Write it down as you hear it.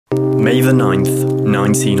May the 9th,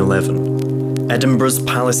 1911. Edinburgh's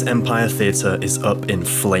Palace Empire Theatre is up in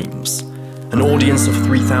flames. An audience of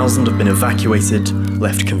 3,000 have been evacuated,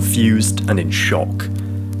 left confused and in shock.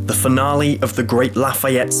 The finale of the Great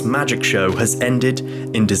Lafayette's magic show has ended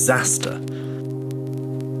in disaster.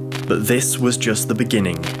 But this was just the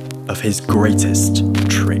beginning of his greatest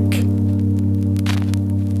trick.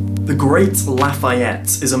 The Great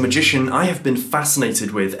Lafayette is a magician I have been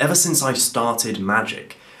fascinated with ever since I started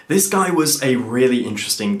magic. This guy was a really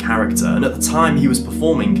interesting character, and at the time he was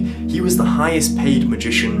performing, he was the highest paid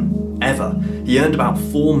magician ever. He earned about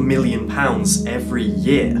 £4 million every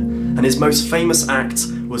year, and his most famous act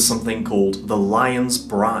was something called The Lion's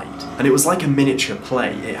Bride. And it was like a miniature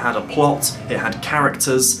play. It had a plot, it had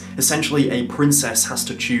characters. Essentially, a princess has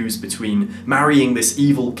to choose between marrying this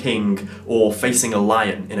evil king or facing a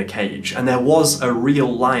lion in a cage. And there was a real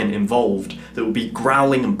lion involved that would be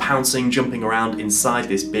growling and pouncing, jumping around inside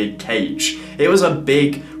this big cage. It was a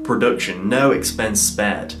big production, no expense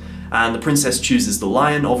spared. And the princess chooses the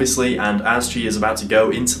lion, obviously, and as she is about to go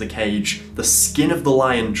into the cage, the skin of the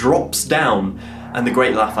lion drops down and the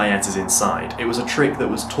Great Lafayette is inside. It was a trick that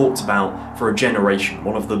was talked about for a generation,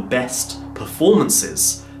 one of the best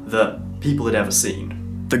performances that people had ever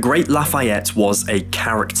seen. The Great Lafayette was a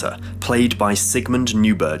character, played by Sigmund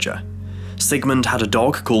Neuberger. Sigmund had a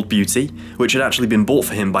dog called Beauty, which had actually been bought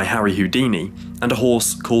for him by Harry Houdini, and a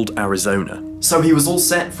horse called Arizona. So he was all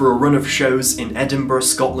set for a run of shows in Edinburgh,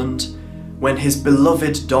 Scotland, when his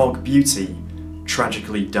beloved dog Beauty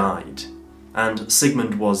tragically died. And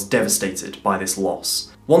Sigmund was devastated by this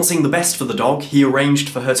loss. Wanting the best for the dog, he arranged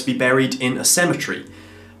for her to be buried in a cemetery,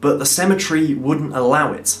 but the cemetery wouldn't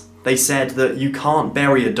allow it. They said that you can't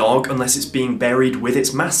bury a dog unless it's being buried with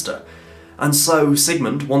its master. And so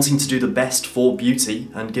Sigmund, wanting to do the best for Beauty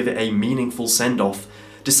and give it a meaningful send-off,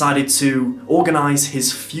 decided to organise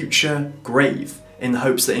his future grave in the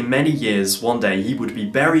hopes that in many years, one day, he would be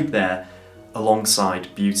buried there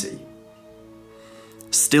alongside Beauty.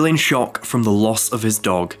 Still in shock from the loss of his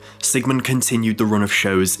dog, Sigmund continued the run of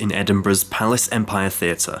shows in Edinburgh's Palace Empire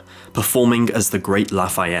Theatre, performing as the Great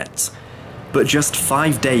Lafayette. But just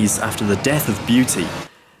 5 days after the death of Beauty,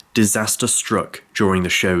 disaster struck during the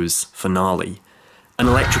show's finale. An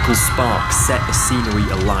electrical spark set the scenery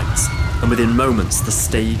alight, and within moments the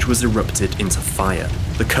stage was erupted into fire.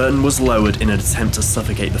 The curtain was lowered in an attempt to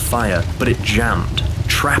suffocate the fire, but it jammed,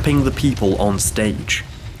 trapping the people on stage.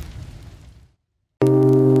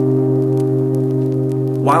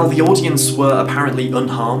 While the audience were apparently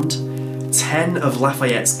unharmed, 10 of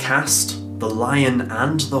Lafayette's cast, the lion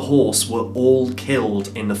and the horse, were all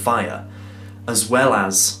killed in the fire, as well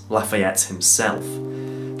as Lafayette himself.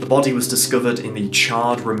 The body was discovered in the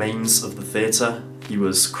charred remains of the theatre. He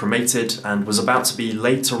was cremated and was about to be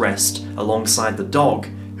laid to rest alongside the dog,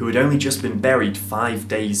 who had only just been buried 5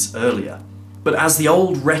 days earlier. But as the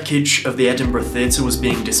old wreckage of the Edinburgh Theatre was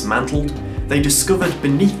being dismantled, they discovered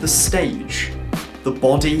beneath the stage the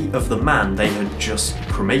body of the man they had just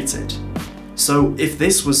cremated. So if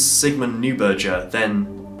this was Sigmund Neuberger, then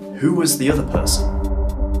who was the other person?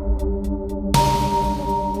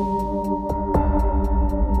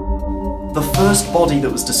 The first body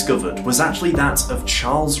that was discovered was actually that of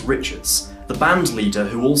Charles Richards, the band leader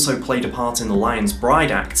who also played a part in the Lion's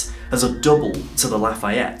Bride act as a double to the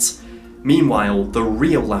Lafayette. Meanwhile, the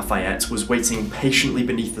real Lafayette was waiting patiently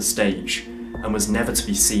beneath the stage and was never to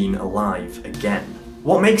be seen alive again.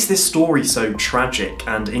 What makes this story so tragic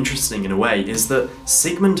and interesting in a way is that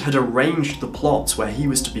Sigmund had arranged the plot where he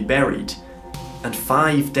was to be buried, and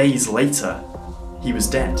 5 days later, he was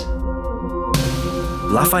dead.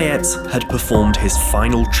 Lafayette had performed his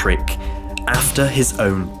final trick after his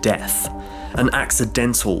own death, an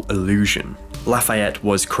accidental illusion. Lafayette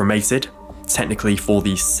was cremated, technically for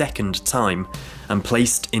the second time, and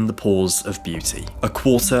placed in the paws of Beauty.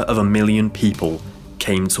 250,000 people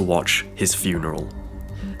came to watch his funeral.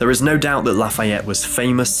 There is no doubt that Lafayette was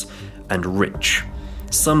famous and rich.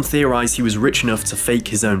 Some theorise he was rich enough to fake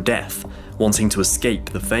his own death, wanting to escape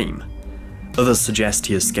the fame. Others suggest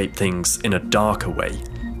he escaped things in a darker way.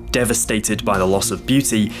 Devastated by the loss of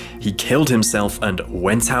Beauty, he killed himself and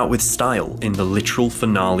went out with style in the literal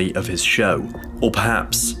finale of his show. Or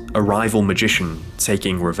perhaps a rival magician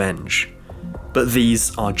taking revenge. But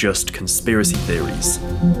these are just conspiracy theories.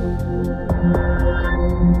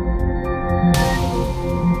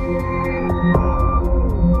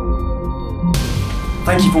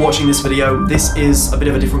 Thank you for watching this video. This is a bit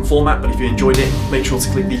of a different format, but if you enjoyed it, make sure to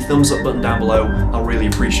click the thumbs up button down below. I'll really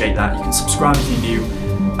appreciate that. You can subscribe if you're new,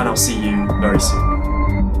 and I'll see you very soon.